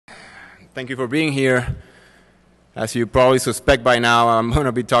Thank you for being here. As you probably suspect by now, I'm going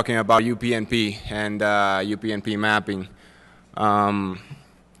to be talking about UPnP and UPnP mapping.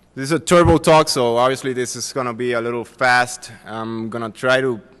 This is a turbo talk, so obviously this is going to be a little fast. I'm going to try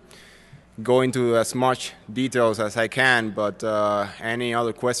to go into as much details as I can, but any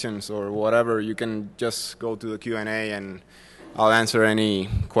other questions or whatever, you can just go to the Q&A and I'll answer any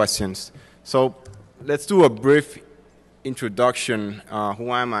questions. So let's do a brief introduction.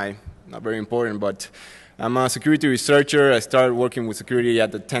 Who am I? Not very important, but I'm a security researcher. I started working with security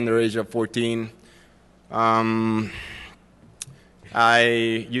at the tender age of 14. I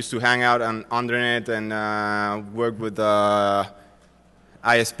used to hang out on Undernet and work with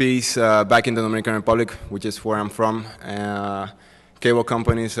ISPs back in the Dominican Republic, which is where I'm from, cable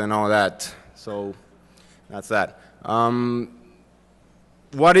companies and all that. So that's that.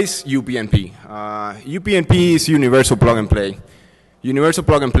 What is UPnP? UPnP is Universal Plug and Play. Universal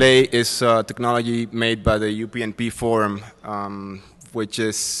Plug and Play is technology made by the UPnP Forum, which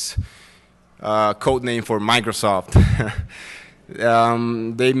is a code name for Microsoft.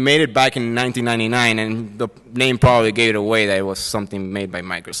 They made it back in 1999, and the name probably gave it away that it was something made by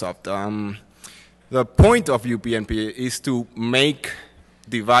Microsoft. The point of UPnP is to make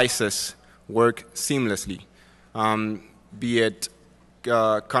devices work seamlessly, be it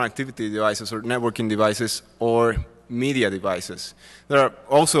connectivity devices or networking devices or media devices. There are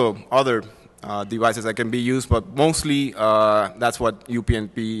also other devices that can be used, but mostly that's what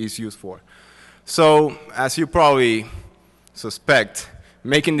UPnP is used for. So, as you probably suspect,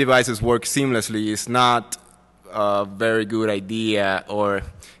 making devices work seamlessly is not a very good idea, or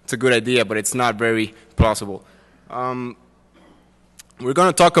it's a good idea, but it's not very plausible. We're going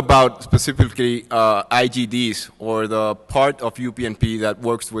to talk about specifically IGDs, or the part of UPnP that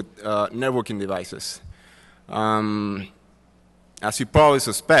works with networking devices. As you probably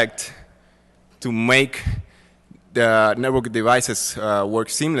suspect, to make the network devices work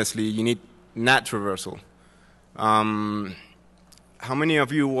seamlessly, you need NAT traversal. How many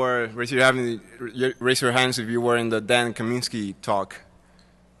of you were, raise your hands if you were in the Dan Kaminsky talk?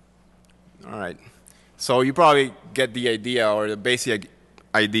 All right. So you probably get the idea, or the basic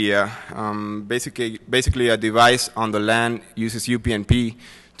idea. Basically a device on the LAN uses UPnP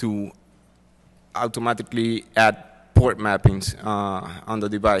to automatically add port mappings on the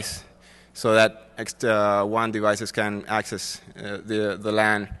device, so that WAN devices can access the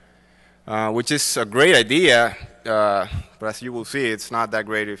LAN, which is a great idea, but as you will see, it's not that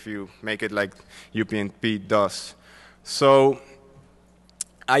great if you make it like UPnP does. So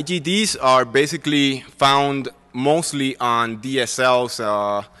IGDs are basically found mostly on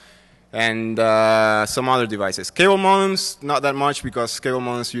DSLs and some other devices. Cable modems, not that much, because cable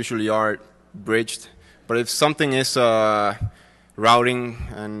modems usually are bridged. But if something is routing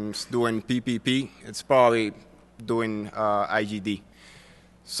and doing PPP, it's probably doing IGD.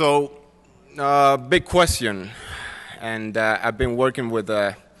 So, big question, and I've been working with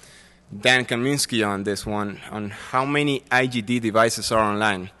Dan Kaminsky on this one, on how many IGD devices are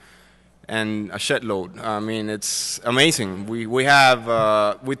online, and a shed load. I mean, it's amazing. We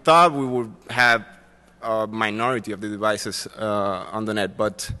thought we would have a minority of the devices on the net,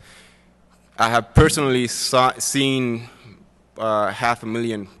 but I have personally seen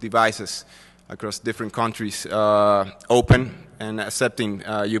 500,000 devices across different countries open and accepting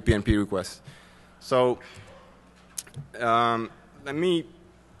UPnP requests. So let me,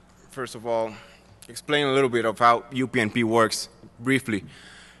 first of all, explain a little bit of how UPnP works briefly.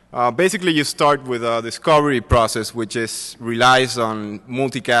 Basically, you start with a discovery process, which relies on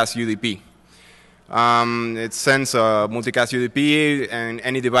multicast UDP. It sends a multicast UDP, and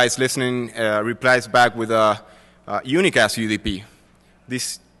any device listening replies back with a unicast UDP.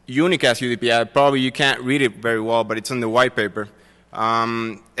 This unicast UDP, probably you can't read it very well, but it's in the white paper.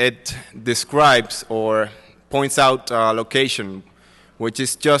 It describes or points out location, which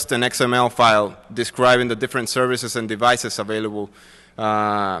is just an XML file describing the different services and devices available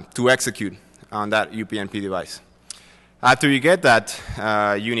to execute on that UPnP device. After you get that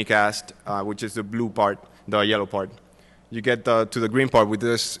unicast, which is the blue part, the yellow part, you get to the green part with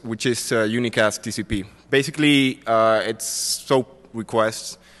this, which is unicast TCP. Basically, it's SOAP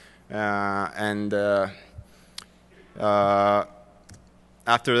requests, and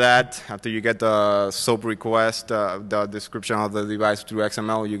after that, after you get the SOAP request, the description of the device through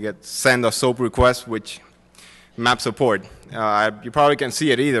XML, you send a SOAP request, which map support. You probably can't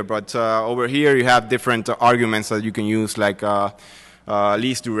see it either, but over here you have different arguments that you can use, like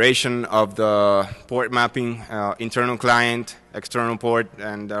least duration of the port mapping, internal client, external port,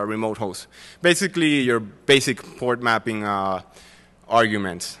 and remote host. Basically, your basic port mapping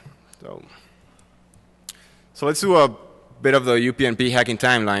arguments. So let's do a bit of the UPnP hacking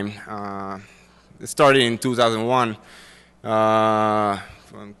timeline. It started in 2001.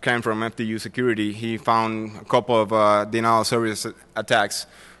 Came from FTU Security. He found a couple of denial of service attacks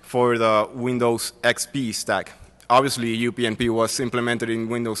for the Windows XP stack. Obviously, UPnP was implemented in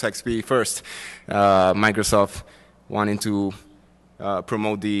Windows XP first. Microsoft wanting to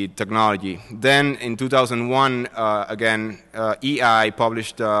promote the technology. Then in 2001, again, EI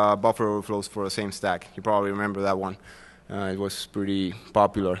published buffer overflows for the same stack. You probably remember that one. It was pretty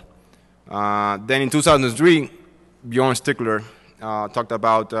popular. Then in 2003, Bjorn Stickler talked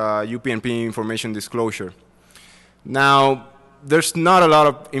about UPnP information disclosure. Now, there's not a lot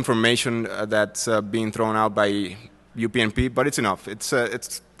of information that's being thrown out by UPnP, but it's enough. It's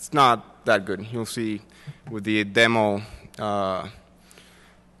not that good. You'll see with the demo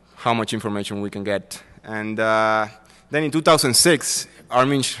how much information we can get. And then in 2006,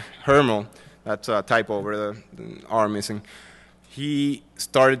 Armin Hermel, that's a typo over the R missing, he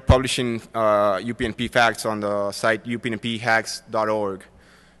started publishing UPnP facts on the site upnphacks.org.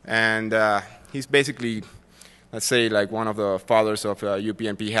 And he's basically, let's say, like one of the fathers of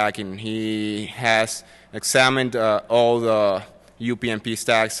UPnP hacking. He has examined all the UPnP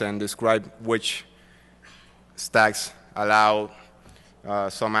stacks and described which stacks allow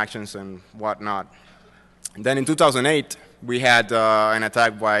some actions and whatnot. And then in 2008, we had an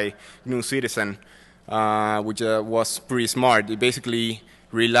attack by GNU Citizen, which was pretty smart. It basically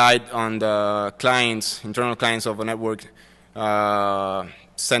relied on the clients, internal clients of a network,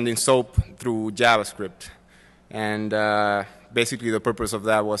 sending SOAP through JavaScript. And basically the purpose of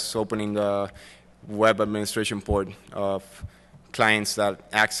that was opening the web administration port of clients that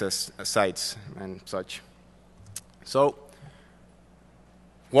access sites and such. So,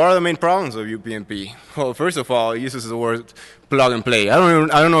 what are the main problems of UPnP? Well, first of all, it uses the word plug and play. I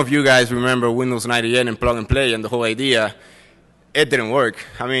don't know if you guys remember Windows 98 and plug and play and the whole idea. It didn't work.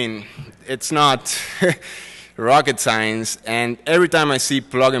 I mean, it's not rocket science, and every time I see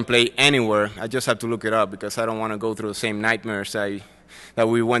plug and play anywhere, I just have to look it up because I don't want to go through the same nightmares that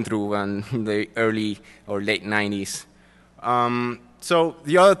we went through in the early or late 90s. So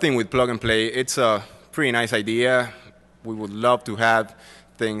the other thing with plug and play, it's a pretty nice idea. We would love to have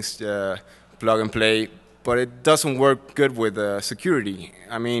things plug and play, but it doesn't work good with security.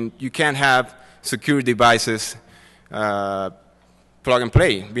 I mean, you can't have secure devices plug and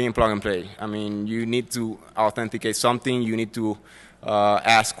play, being plug and play. I mean, you need to authenticate something, you need to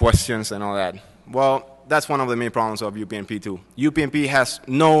ask questions and all that. Well, that's one of the main problems of UPnP too. UPnP has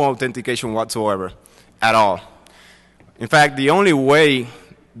no authentication whatsoever, at all. In fact, the only way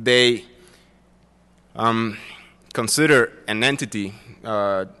they consider an entity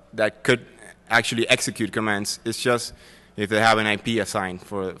that could actually execute commands is just if they have an IP assigned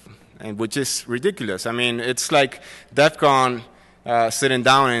for, and which is ridiculous. I mean, it's like DEF CON sitting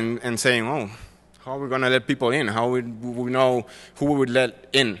down and saying, oh, how are we going to let people in? How would we know who we would let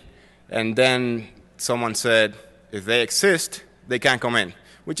in? And then someone said, if they exist, they can't come in,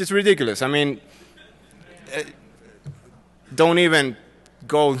 which is ridiculous. I mean, don't even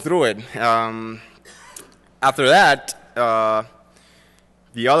go through it. After that,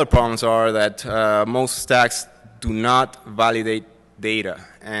 the other problems are that most stacks do not validate data.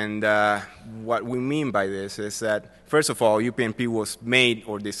 And what we mean by this is that, first of all, UPnP was made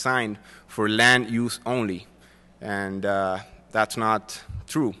or designed for LAN use only. And that's not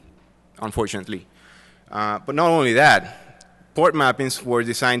true, unfortunately. But not only that, port mappings were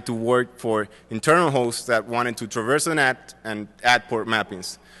designed to work for internal hosts that wanted to traverse the net and add port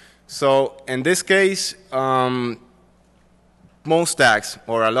mappings. So in this case, most stacks,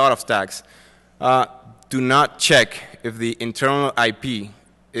 or a lot of stacks, do not check if the internal IP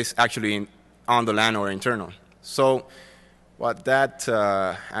is actually on the LAN or internal. So what that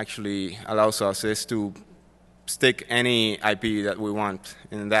actually allows us is to stick any IP that we want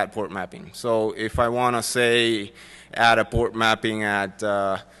in that port mapping. So if I want to say add a port mapping at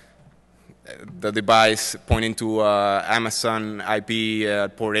the device pointing to Amazon IP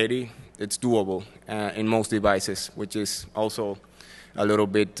at port 80, it's doable in most devices, which is also a little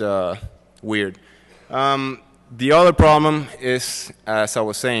bit weird. The other problem is, as I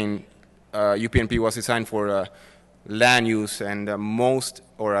was saying, UPnP was designed for LAN use, and most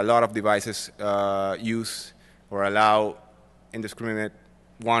or a lot of devices use or allow indiscriminate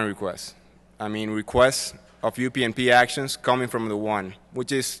WAN requests. I mean, requests of UPnP actions coming from the WAN,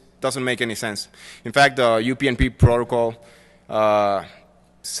 which doesn't make any sense. In fact, the UPnP protocol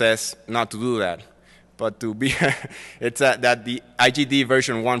says not to do that. But to be, it's that the IGD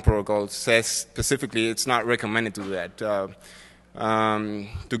version 1 protocol says specifically it's not recommended to do that.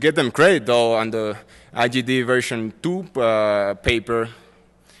 To give them credit, though, on the IGD version 2 paper,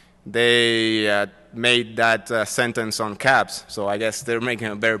 they made that sentence on caps, so I guess they're making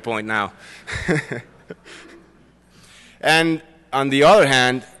a better point now. And on the other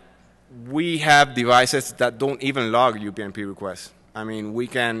hand, we have devices that don't even log UPnP requests. I mean, we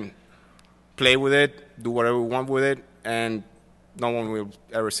can play with it, do whatever we want with it, and no one will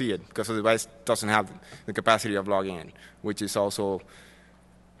ever see it because the device doesn't have the capacity of logging in, which is also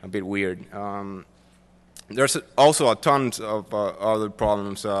a bit weird. There's also a ton of other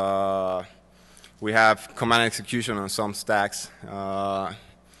problems. We have command execution on some stacks,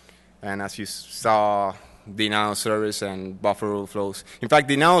 and as you saw, denial of service and buffer overflows. In fact,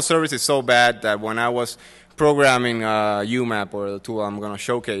 denial of service is so bad that when I was programming Umap, or the tool I'm going to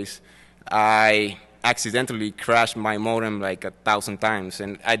showcase, I accidentally crashed my modem like 1,000 times,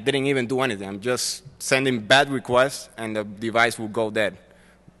 and I didn't even do anything. I'm just sending bad requests, and the device will go dead.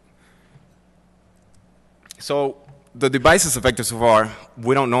 So the devices affected so far,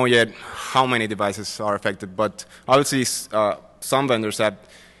 we don't know yet how many devices are affected, but obviously some vendors have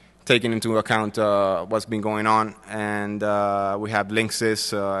taken into account what's been going on, and we have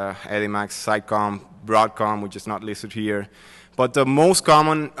Linksys, Edimax, Sitecom, Broadcom, which is not listed here. But the most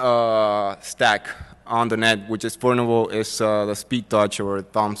common stack on the net, which is vulnerable, is the SpeedTouch or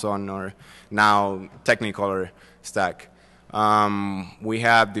Thomson or now Technicolor stack. We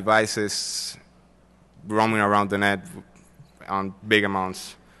have devices roaming around the net on big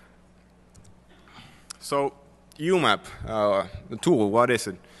amounts. So Umap, the tool, what is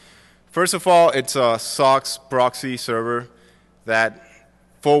it? First of all, it's a SOX proxy server that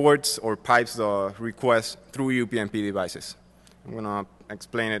forwards or pipes the request through UPnP devices. I'm going to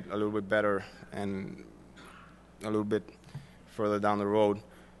explain it a little bit better and a little bit further down the road.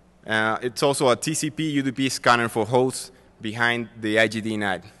 It's also a TCP UDP scanner for hosts behind the IGD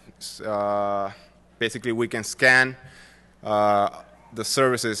NAT. Basically, we can scan the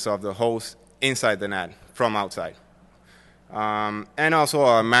services of the host inside the NAT from outside. And also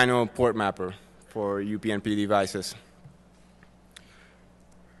a manual port mapper for UPnP devices.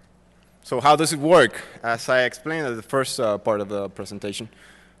 So how does it work? As I explained at the first part of the presentation,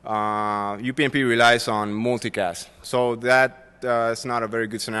 UPnP relies on multicast. So that is not a very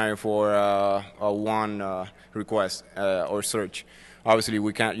good scenario for a one request or search. Obviously,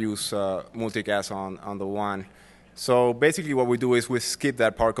 we can't use multicast on the one. So basically what we do is we skip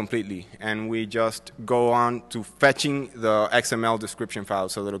that part completely, and we just go on to fetching the XML description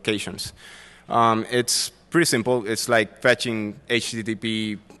files, so the locations. It's pretty simple. It's like fetching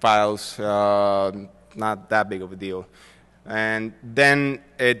HTTP files, not that big of a deal. And then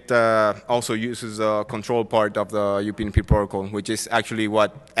it also uses the control part of the UPnP protocol, which is actually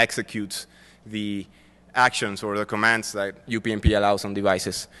what executes the actions or the commands that UPnP allows on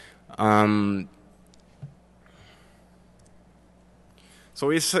devices. So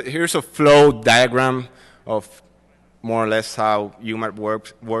here's a flow diagram of more or less how Umap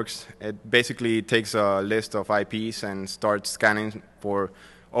works. It basically takes a list of IPs and starts scanning for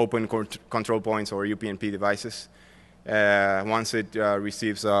open control points or UPnP devices. Once it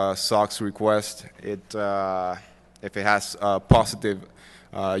receives a SOX request, if it has a positive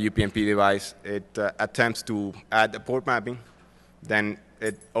UPnP device, it attempts to add a port mapping. Then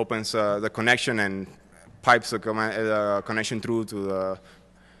it opens the connection and pipes the connection through to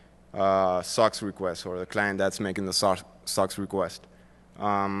the SOX request, or the client that's making the SOX request.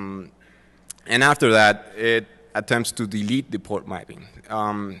 And after that, it attempts to delete the port mapping.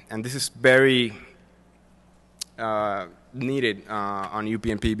 And this is very needed on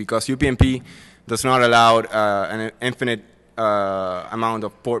UPnP because UPnP does not allow an infinite amount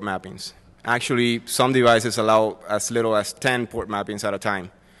of port mappings. Actually, some devices allow as little as 10 port mappings at a time.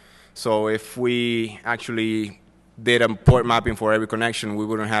 So if we actually did a port mapping for every connection, we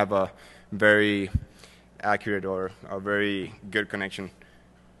wouldn't have a very accurate or a very good connection.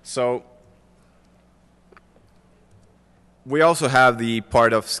 So we also have the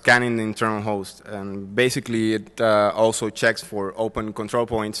part of scanning the internal host, and basically it also checks for open control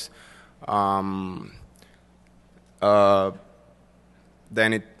points. Then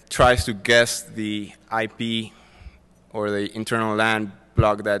it tries to guess the IP or the internal LAN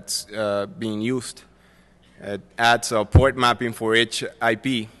block that's being used. It adds a port mapping for each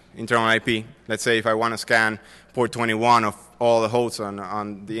IP, internal IP. Let's say if I want to scan port 21 of all the hosts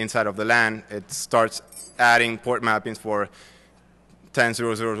on the inside of the LAN, it starts adding port mappings for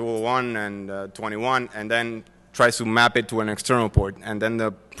 10.0.0.1 and 21, and then tries to map it to an external port. And then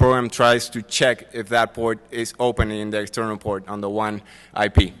the program tries to check if that port is open in the external port on the one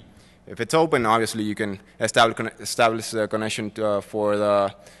IP. If it's open, obviously you can establish a connection for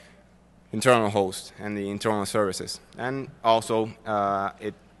the internal host and the internal services. And also,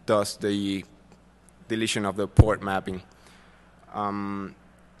 it does the deletion of the port mapping.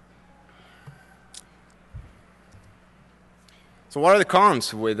 So what are the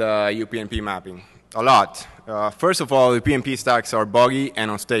cons with UPnP mapping? A lot. First of all, the UPnP stacks are buggy and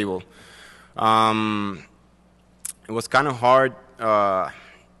unstable. It was kind of hard,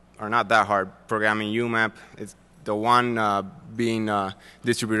 or not that hard, programming Umap. It's the one being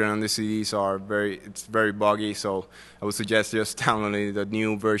distributed on the CDs it's very buggy, so I would suggest just downloading the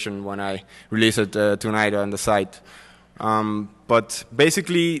new version when I release it tonight on the site. But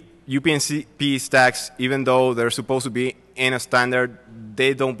basically, UPnP stacks, even though they're supposed to be in a standard,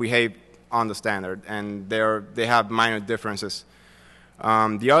 they don't behave on the standard, and they have minor differences.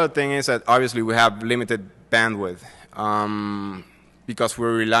 The other thing is that obviously we have limited bandwidth because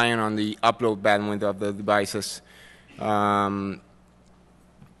we're relying on the upload bandwidth of the devices. And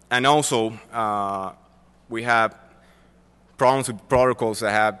also, we have problems with protocols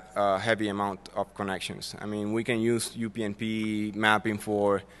that have a heavy amount of connections. I mean, we can use UPnP mapping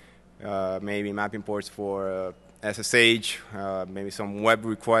for maybe mapping ports for SSH, maybe some web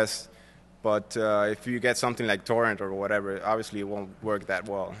requests. But if you get something like torrent or whatever, obviously it won't work that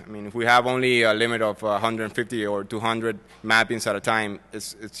well. I mean, if we have only a limit of 150 or 200 mappings at a time,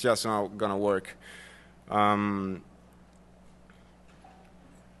 it's just not going to work.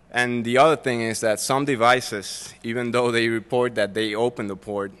 And the other thing is that some devices, even though they report that they open the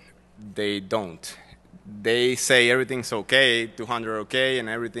port, they don't. They say everything's okay, 200 okay, and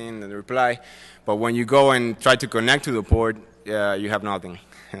everything in the reply. But when you go and try to connect to the port, you have nothing.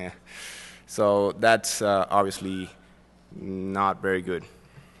 So that's obviously not very good.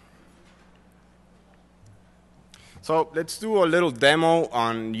 So let's do a little demo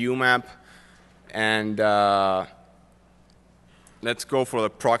on Umap, and let's go for the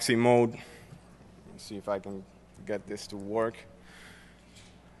proxy mode. Let's see if I can get this to work.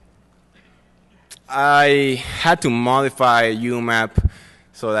 I had to modify Umap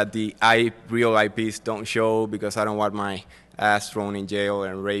so that the real IPs don't show, because I don't want my ass thrown in jail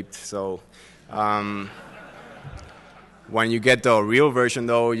and raped. So when you get the real version,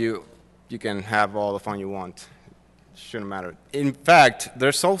 though, you can have all the fun you want. It shouldn't matter. In fact,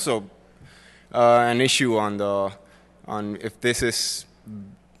 there's also an issue on if this is.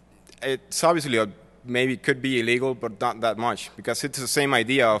 It's obviously maybe it could be illegal, but not that much, because it's the same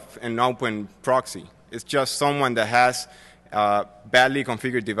idea of an open proxy. It's just someone that has a badly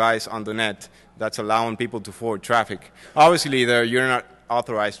configured device on the net that's allowing people to forward traffic. Obviously, you're not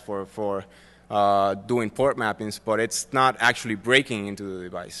authorized for doing port mappings, but it's not actually breaking into the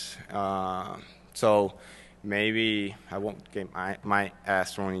device. So maybe I won't get my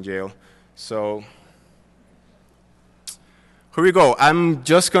ass thrown in jail. So here we go. I'm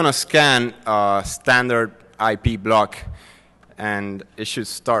just going to scan a standard IP block, and it should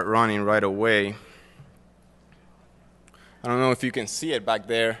start running right away. I don't know if you can see it back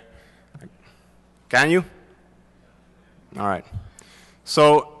there. Can you? All right.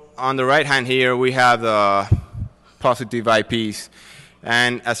 So on the right hand here, we have the positive IPs.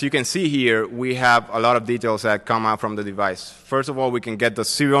 And as you can see here, we have a lot of details that come out from the device. First of all, we can get the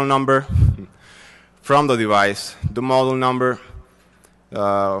serial number from the device, the model number,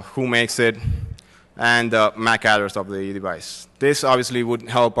 who makes it, and the MAC address of the device. This obviously would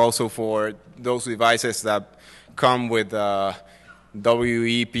help also for those devices that come with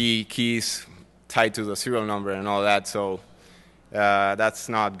WEP keys tied to the serial number and all that, so that's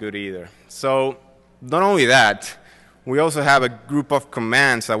not good either. So not only that, we also have a group of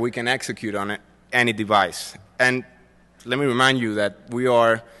commands that we can execute on any device. And let me remind you that we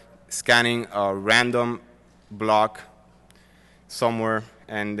are scanning a random block somewhere,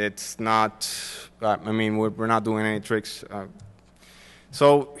 and it's not, I mean, we're not doing any tricks.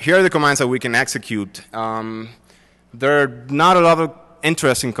 So here are the commands that we can execute. There are not a lot of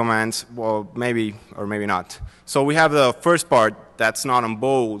interesting commands, well, maybe or maybe not. So we have the first part that's not on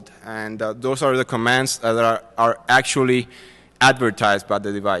bold, and those are the commands that are actually advertised by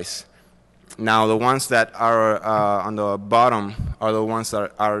the device. Now, the ones that are on the bottom are the ones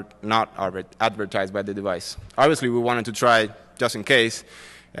that are not advertised by the device. Obviously, we wanted to try just in case,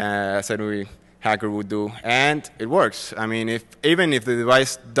 as every hacker would do, and it works. I mean, even if the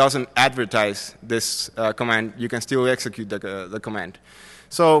device doesn't advertise this command, you can still execute the command.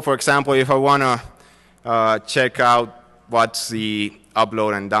 So, for example, if I want to check out what's the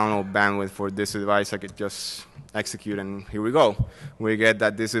upload and download bandwidth for this device, I could just execute, and here we go. We get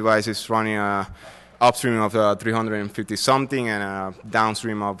that this device is running a upstream of 350 something and a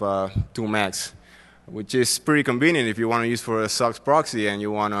downstream of 2 megs, which is pretty convenient if you want to use for a SOX proxy and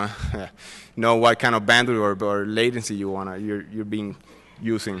you want to know what kind of bandwidth or latency you're being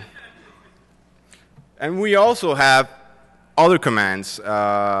using. And we also have other commands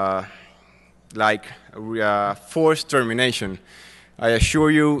like forced termination. I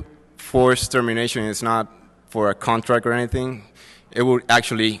assure you, forced termination is not for a contract or anything. It will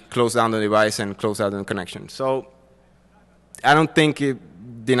actually close down the device and close out the connection. So I don't think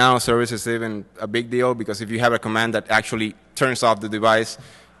denial of service is even a big deal, because if you have a command that actually turns off the device,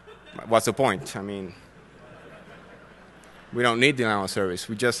 what's the point? I mean, we don't need denial of service.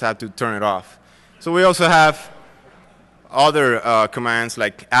 We just have to turn it off. So we also have other commands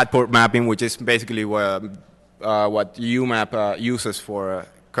like add port mapping, which is basically what Umap uses for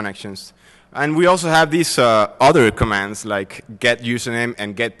connections. And we also have these other commands like get username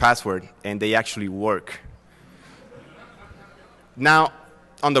and get password, and they actually work. Now,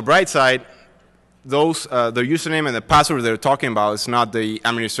 on the bright side, those the username and the password they're talking about is not the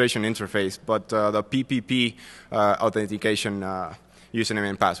administration interface, but the PPP authentication username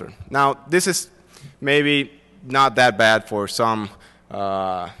and password. Now, this is maybe not that bad for some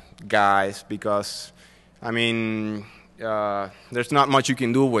guys, because, I mean, there's not much you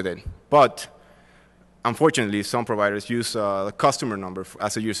can do with it. But unfortunately, some providers use the customer number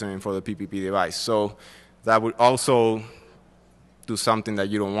as a username for the PPP device. So that would also do something that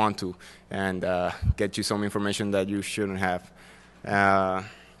you don't want to, and get you some information that you shouldn't have. Let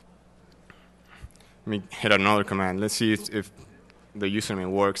me hit another command. Let's see if the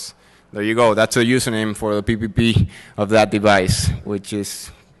username works. There you go. That's a username for the PPP of that device, which is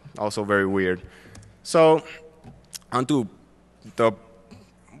also very weird. So onto the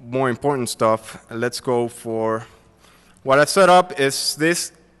more important stuff. Let's go for what I've set up. Is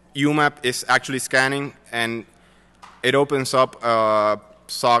this Umap is actually scanning, and it opens up a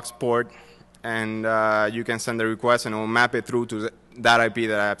SOX port, and you can send a request and it will map it through to that IP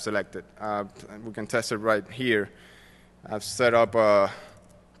that I have selected. We can test it right here. I've set up a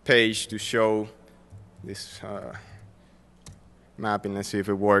page to show this mapping. Let's see if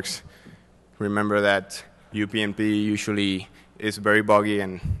it works. Remember that UPnP usually is very buggy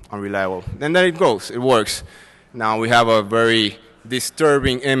and unreliable. And there it goes. It works. Now we have a very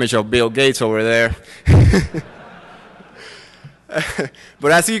disturbing image of Bill Gates over there.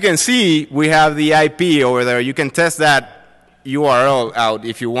 But as you can see, we have the IP over there. You can test that URL out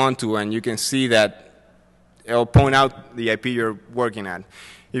if you want to, and you can see that it'll point out the IP you're working at.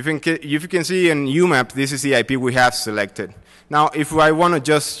 If you can see in Umap, this is the IP we have selected. Now, if I want to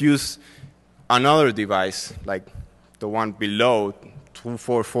just use another device, like the one below,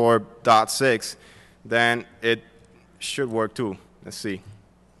 244.6, then it should work too. Let's see.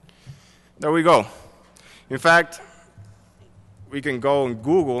 There we go. In fact, we can go on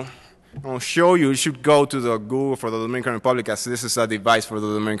Google. I'll show you. You should go to the Google for the Dominican Republic, as this is a device for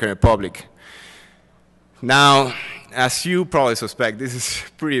the Dominican Republic. Now, as you probably suspect, this is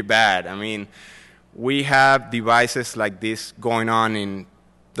pretty bad. I mean, we have devices like this going on in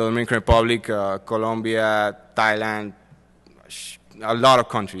the Dominican Republic, Colombia, Thailand, a lot of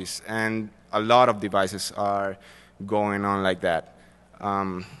countries, and a lot of devices are going on like that.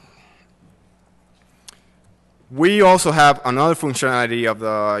 We also have another functionality of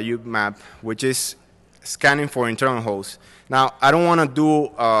the Umap, which is scanning for internal hosts. Now, I don't want to do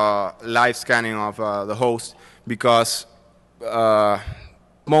live scanning of the host, because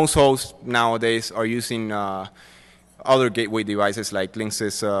most hosts nowadays are using other gateway devices like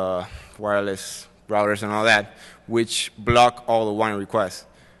Linksys wireless routers and all that, which block all the WAN requests.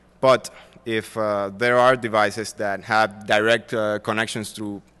 But if there are devices that have direct connections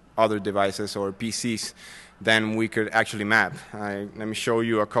through other devices or PCs, then we could actually map. Let me show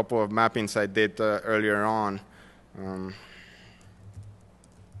you a couple of mappings I did earlier on.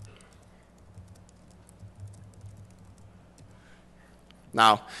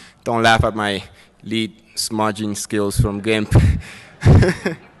 Now, don't laugh at my lead smudging skills from GIMP.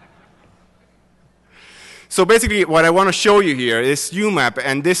 So basically, what I want to show you here is Umap,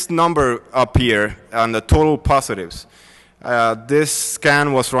 and this number up here on the total positives. This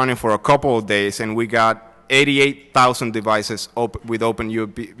scan was running for a couple of days, and we got 88,000 devices with open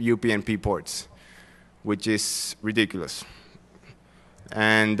UPnP ports, which is ridiculous.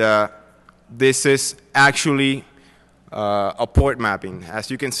 And this is actually a port mapping. As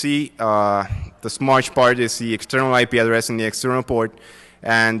you can see, the smudge part is the external IP address in the external port,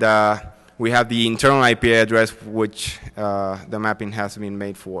 and we have the internal IP address which the mapping has been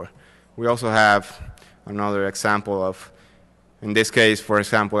made for. We also have another example of In this case, for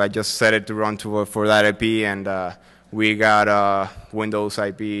example, I just set it to run for that IP, and we got Windows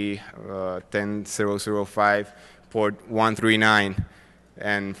IP 10.0.0.5, port 139,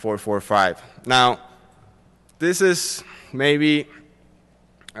 and 445. Now, this is maybe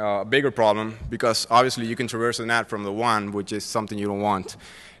a bigger problem because obviously you can traverse a NAT from the 1, which is something you don't want.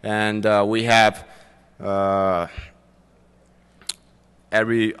 And we have all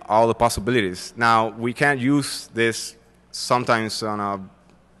the possibilities. Now, we can't use this sometimes on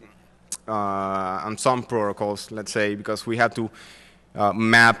some protocols, let's say, because we have to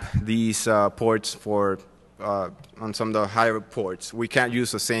map these ports for on some of the higher ports. We can't use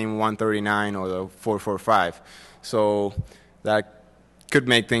the same 139 or the 445. So that could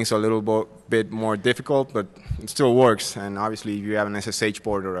make things a little bit more difficult, but it still works. And obviously, if you have an SSH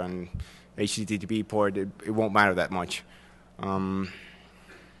port or an HTTP port, it won't matter that much.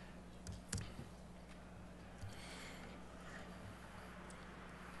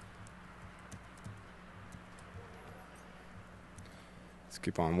 Let's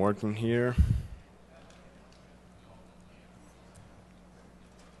keep on working here.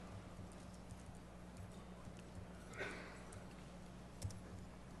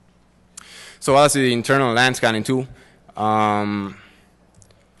 So that's the internal LAN scanning tool. And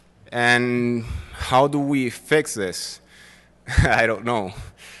how do we fix this? I don't know.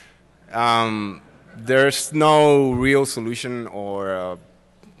 There's no real solution or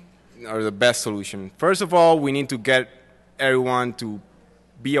the best solution. First of all, we need to get everyone to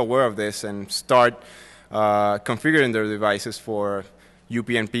be aware of this and start configuring their devices for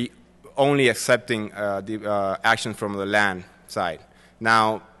UPnP, only accepting the actions from the LAN side.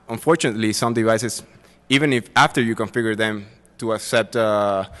 Now, unfortunately, some devices, even if after you configure them to accept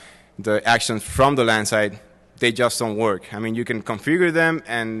the actions from the LAN side, they just don't work. I mean, you can configure them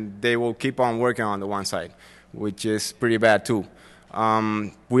and they will keep on working on the one side, which is pretty bad too.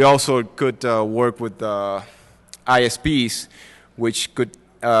 We also could work with ISPs, which could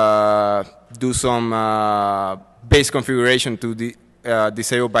do some base configuration to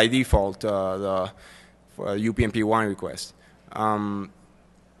disable by default the UPnP 1 request.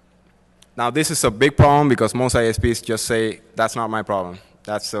 Now, this is a big problem because most ISPs just say, that's not my problem.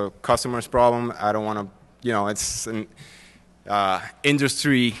 That's the customer's problem. I don't want to, you know, it's an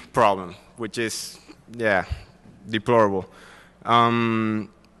industry problem, which is, yeah, deplorable. And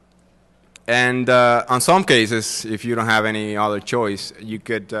on some cases, if you don't have any other choice, you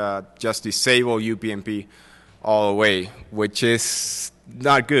could just disable UPnP all the way, which is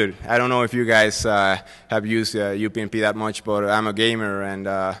not good. I don't know if you guys have used UPnP that much, but I'm a gamer, and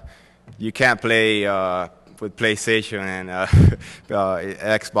you can't play with PlayStation and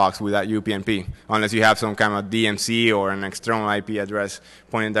Xbox without UPnP, unless you have some kind of DMC or an external IP address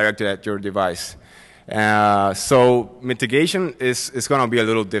pointing directly at your device. So mitigation is going to be a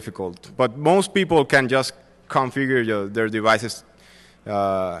little difficult, but most people can just configure their devices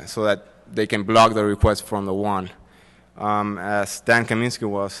so that they can block the request from the one. As Dan Kaminsky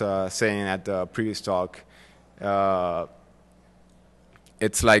was saying at the previous talk,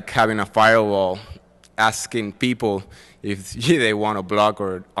 it's like having a firewall asking people if they want to block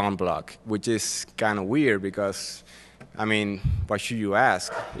or unblock, which is kind of weird because, I mean, what should you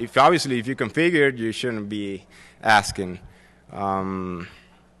ask? Obviously, if you configured, you shouldn't be asking. And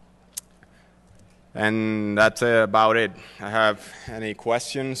that's about it. I have any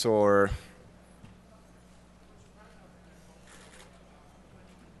questions or?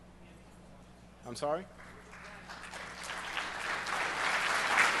 I'm sorry?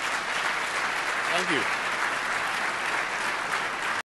 Thank you.